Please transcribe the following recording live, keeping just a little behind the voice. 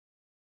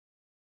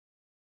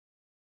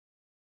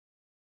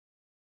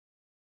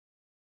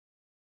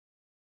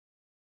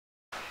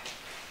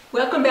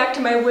Welcome back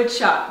to my wood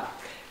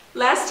shop.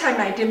 Last time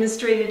I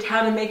demonstrated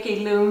how to make a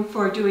loom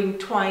for doing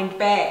twined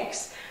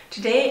bags.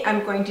 Today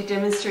I'm going to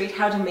demonstrate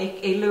how to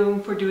make a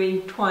loom for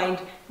doing twined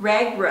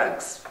rag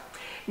rugs.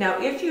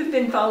 Now if you've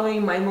been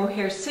following my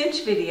mohair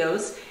cinch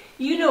videos,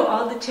 you know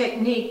all the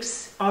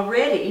techniques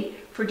already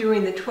for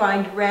doing the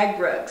twined rag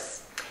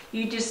rugs.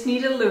 You just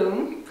need a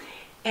loom,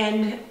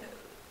 and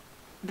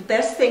the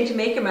best thing to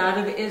make them out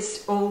of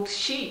is old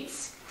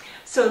sheets.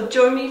 So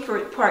join me for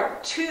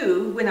part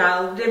 2 when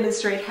I'll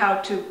demonstrate how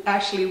to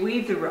actually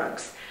weave the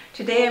rugs.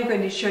 Today I'm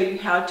going to show you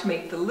how to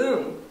make the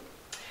loom.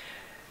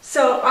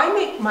 So I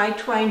make my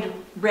twined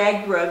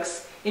rag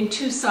rugs in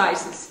two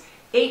sizes,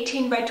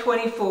 18 by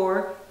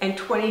 24 and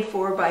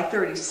 24 by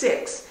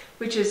 36,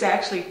 which is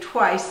actually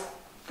twice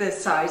the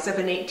size of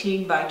an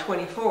 18 by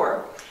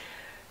 24.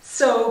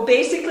 So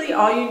basically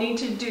all you need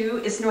to do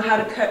is know how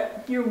to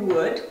cut your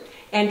wood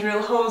and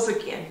drill holes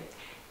again.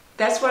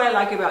 That's what I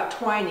like about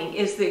twining,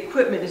 is the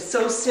equipment is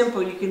so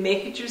simple you can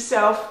make it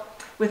yourself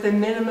with a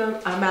minimum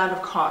amount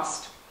of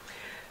cost.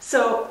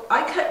 So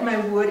I cut my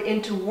wood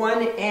into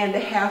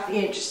 1.5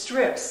 inch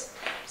strips.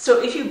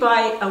 So if you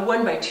buy a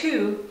 1 by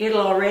 2,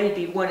 it'll already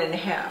be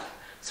 1.5.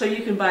 So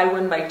you can buy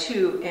 1 by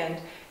 2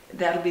 and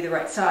that'll be the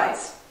right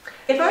size.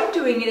 If I'm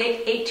doing an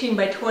 18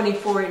 by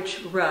 24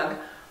 inch rug,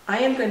 I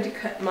am going to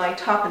cut my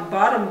top and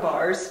bottom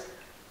bars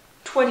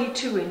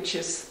 22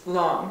 inches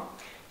long,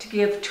 to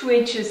give 2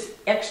 inches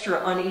extra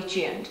on each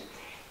end.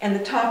 And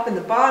the top and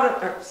the bottom,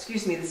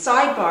 the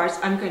side bars,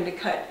 I'm going to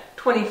cut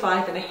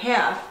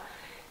 25.5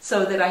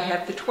 so that I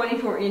have the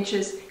 24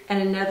 inches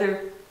and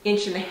another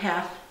 1.5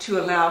 inches to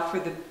allow for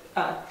the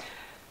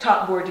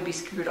top board to be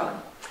screwed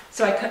on.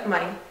 So I cut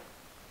my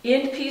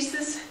end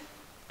pieces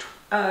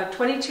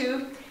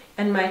 22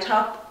 and my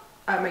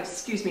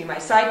my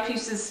side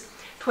pieces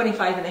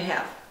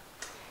 25.5.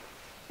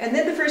 And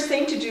then the first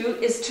thing to do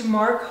is to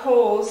mark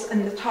holes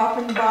in the top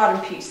and bottom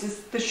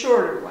pieces, the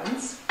shorter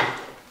ones.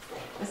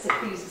 Let's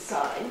set these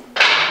aside.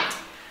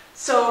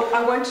 So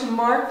I want to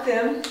mark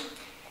them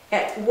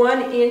at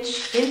 1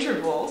 inch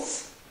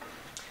intervals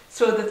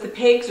so that the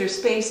pegs are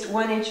spaced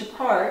 1 inch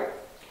apart.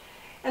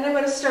 And I'm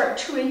going to start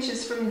 2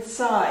 inches from the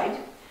side.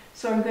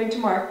 So I'm going to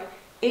mark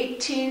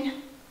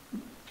 18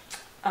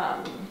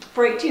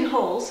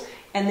 holes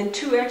and then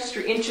 2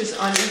 extra inches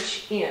on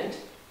each end.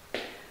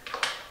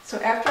 So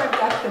after I've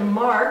got them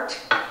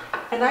marked,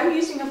 and I'm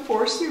using a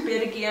Forstner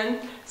bit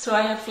again, so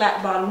I have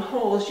flat bottom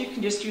holes. You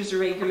can just use a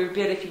regular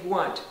bit if you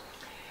want.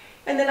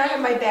 And then I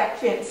have my back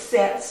fence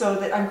set so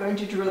that I'm going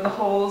to drill the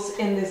holes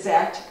in the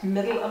exact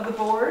middle of the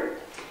board.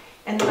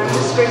 And then I'm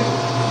just going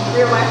to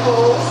drill my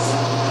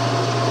holes.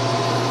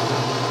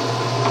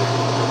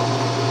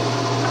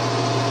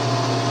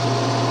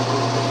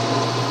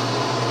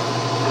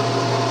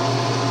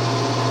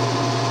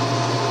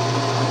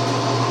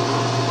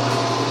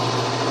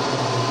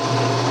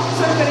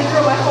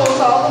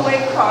 All the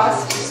way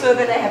across so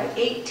that I have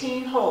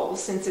 18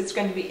 holes, since it's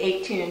going to be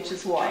 18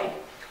 inches wide.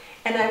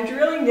 And I'm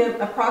drilling them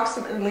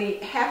approximately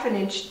 1/2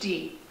 inch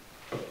deep.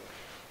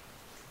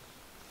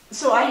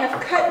 So I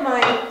have cut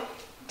my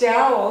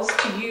dowels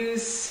to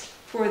use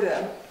for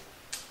the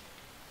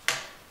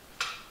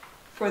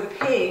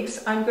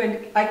pegs.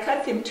 I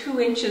cut them 2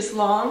 inches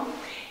long,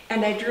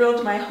 and I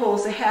drilled my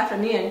holes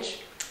 1/2 inch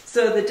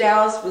so the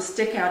dowels will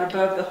stick out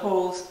above the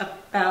holes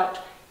about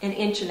 1.5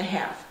 inches.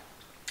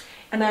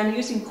 And I'm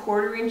using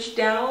 1/4 inch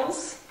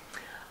dowels.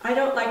 I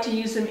don't like to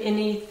use them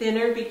any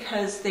thinner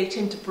because they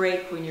tend to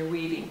break when you're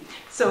weaving.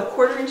 So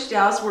 1/4 inch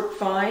dowels work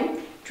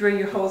fine. Drill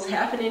your holes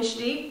 1/2 inch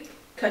deep,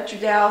 cut your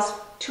dowels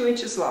 2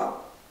 inches long.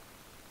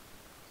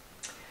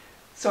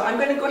 So I'm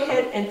going to go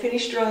ahead and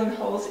finish drilling the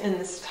holes in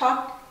this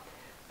top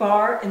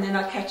bar, and then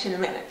I'll catch you in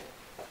a minute.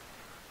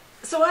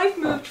 So I've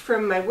moved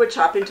from my wood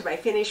shop into my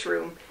finish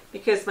room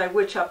because my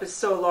wood shop is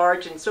so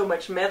large and so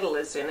much metal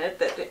is in it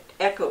that it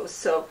echoes,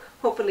 so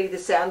hopefully the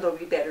sound will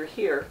be better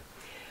here.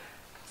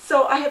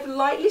 So I have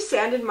lightly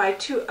sanded my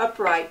 2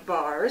 upright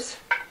bars,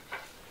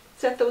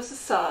 set those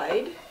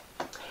aside,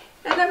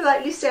 and I've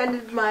lightly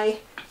sanded my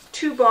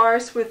 2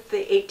 bars with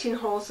the 18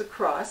 holes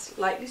across,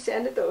 lightly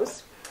sanded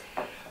those.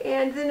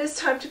 And then it's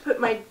time to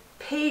put my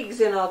pegs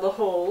in all the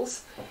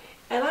holes,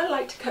 and I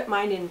like to cut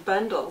mine in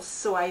bundles,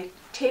 so I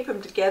tape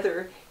them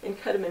together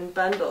and cut them in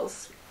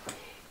bundles.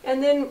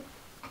 And then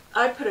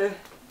I put a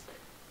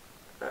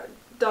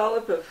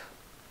dollop of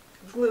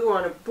glue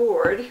on a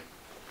board,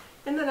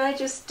 and then I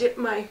just dip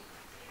my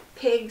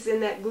pegs in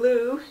that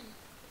glue,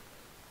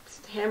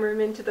 just hammer them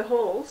into the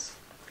holes.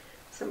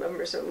 Some of them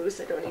are so loose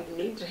I don't even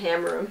need to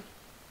hammer them.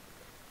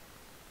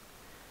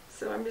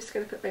 So I'm just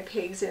going to put my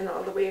pegs in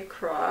all the way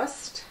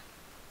across.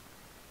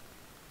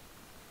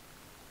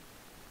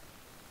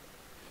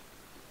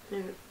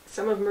 And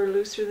some of them are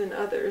looser than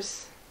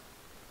others,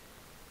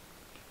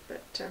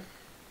 but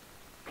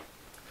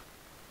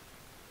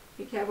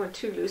if you have one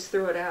too loose,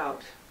 throw it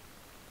out.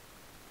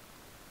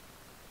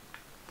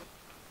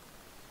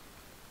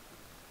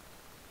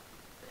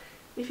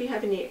 If you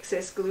have any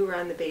excess glue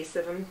around the base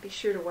of them, be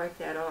sure to wipe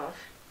that off.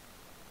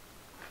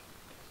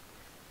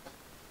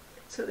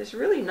 So there's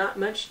really not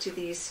much to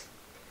these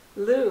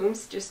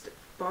looms, just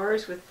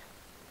bars with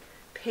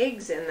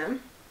pegs in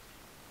them.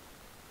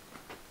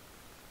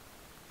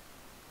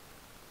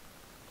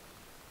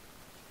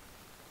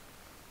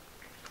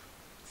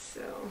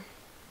 So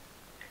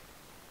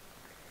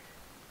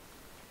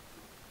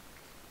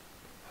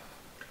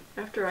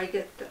after I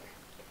get the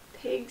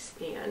pegs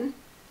in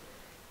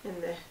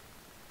and the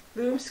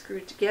loom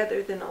screwed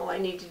together, then all I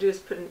need to do is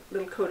put a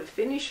little coat of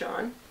finish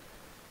on.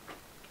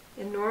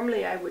 And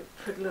normally I would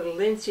put a little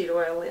linseed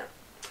oil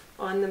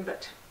on them,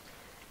 but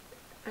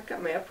I've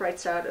got my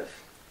uprights out of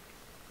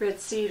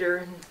red cedar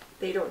and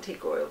they don't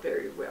take oil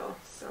very well,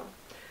 so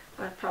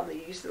I'll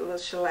probably use a little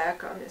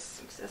shellac on this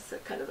since that's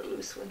kind of a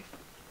loose one.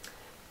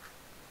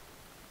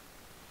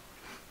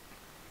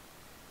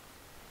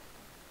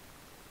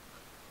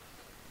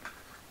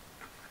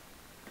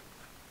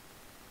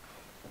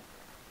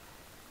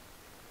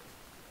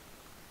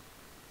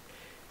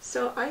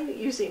 So I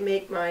usually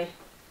make my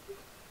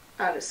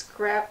out of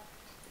scrap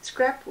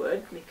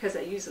wood because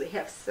I usually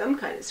have some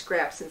kind of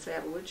scrap since I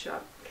have a wood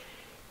shop.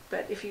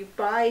 But if you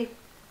buy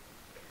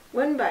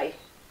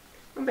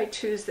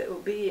 1x2s that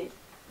will be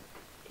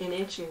an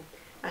inch and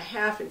a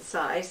half in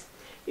size,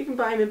 you can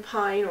buy them in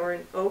pine or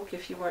in oak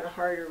if you want a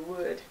harder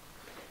wood.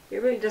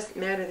 It really doesn't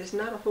matter. There's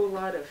not a whole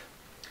lot of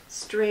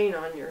strain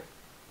on your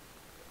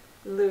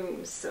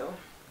looms, so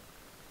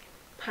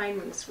pine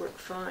ones work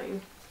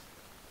fine.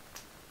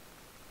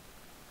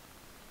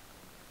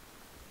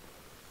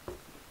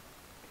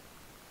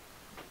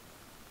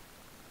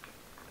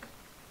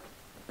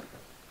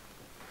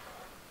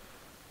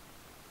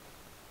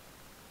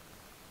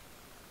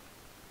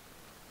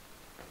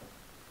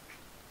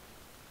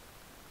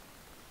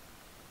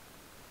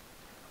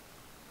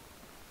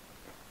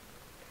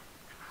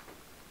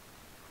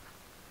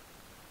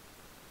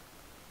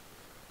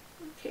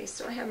 Okay,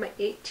 so I have my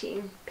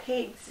 18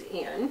 pegs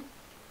in,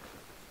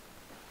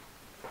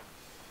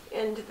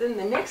 and then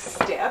the next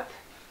step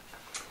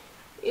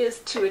is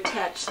to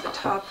attach the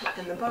top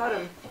and the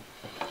bottom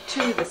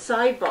to the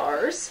side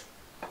bars.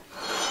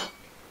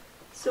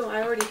 So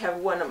I already have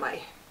one of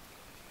my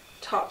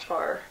top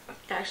bar,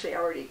 actually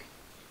already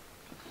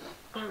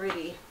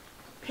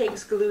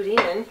pegs glued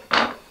in.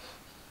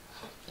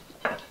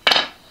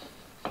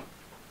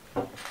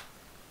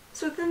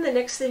 So then the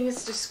next thing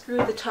is to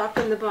screw the top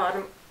and the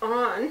bottom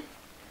on.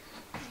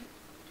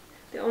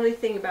 The only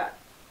thing about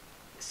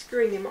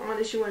screwing them on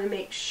is you want to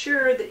make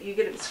sure that you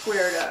get them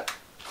squared up.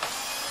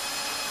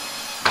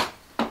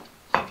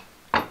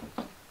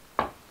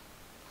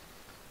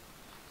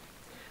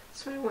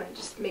 So I want to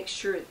just make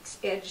sure it's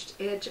edge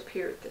to edge up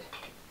here at the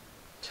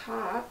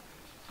top.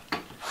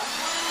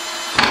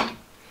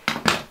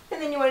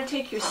 And then you want to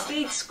take your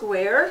sleeve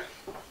square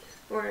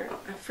or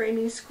a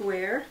framing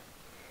square.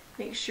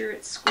 Make sure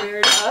it's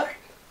squared up.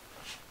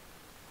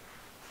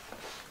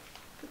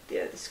 Put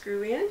the other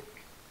screw in.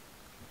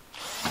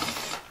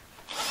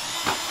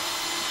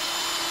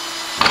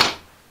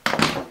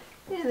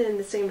 And then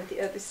the same with the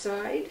other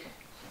side.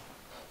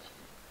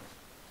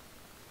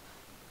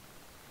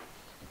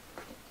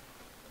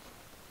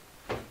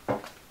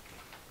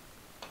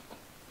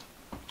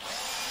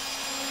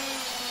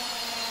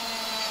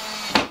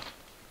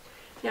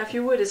 Now if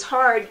your wood is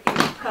hard, you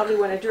probably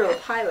want to drill a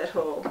pilot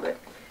hole, but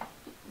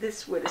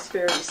this wood is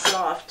fairly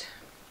soft,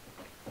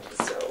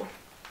 so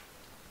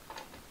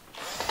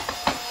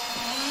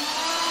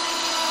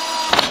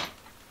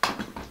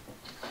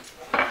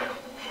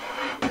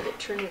let it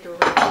turn it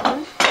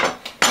around,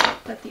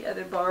 put the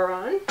other bar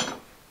on.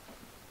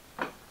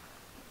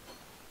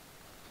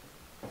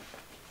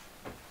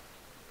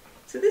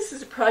 So this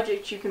is a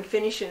project you can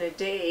finish in a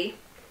day,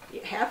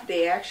 half a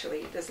day actually.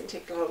 It doesn't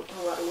take a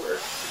whole lot of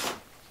work.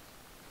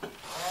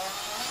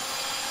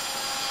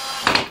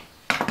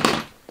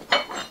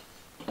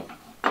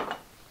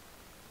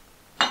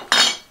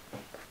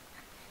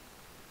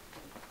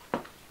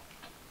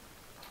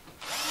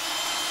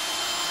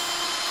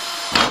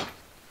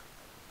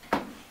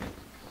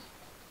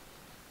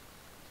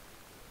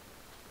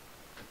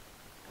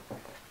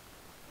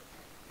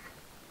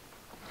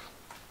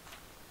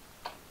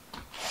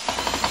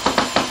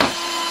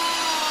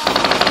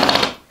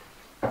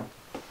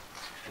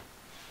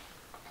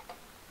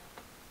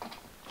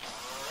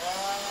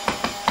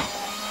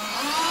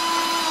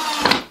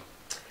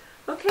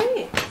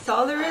 That's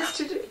all there is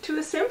to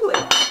assembly.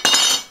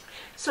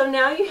 So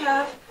now you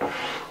have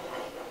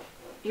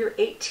your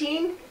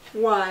 18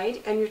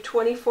 wide and your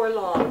 24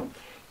 long.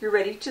 You're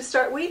ready to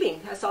start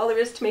weaving. That's all there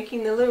is to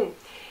making the loom.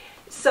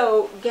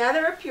 So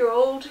gather up your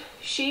old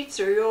sheets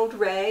or your old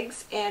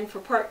rags, and for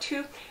part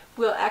 2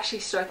 we'll actually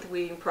start the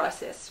weaving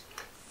process.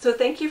 So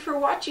thank you for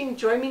watching.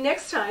 Join me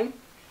next time.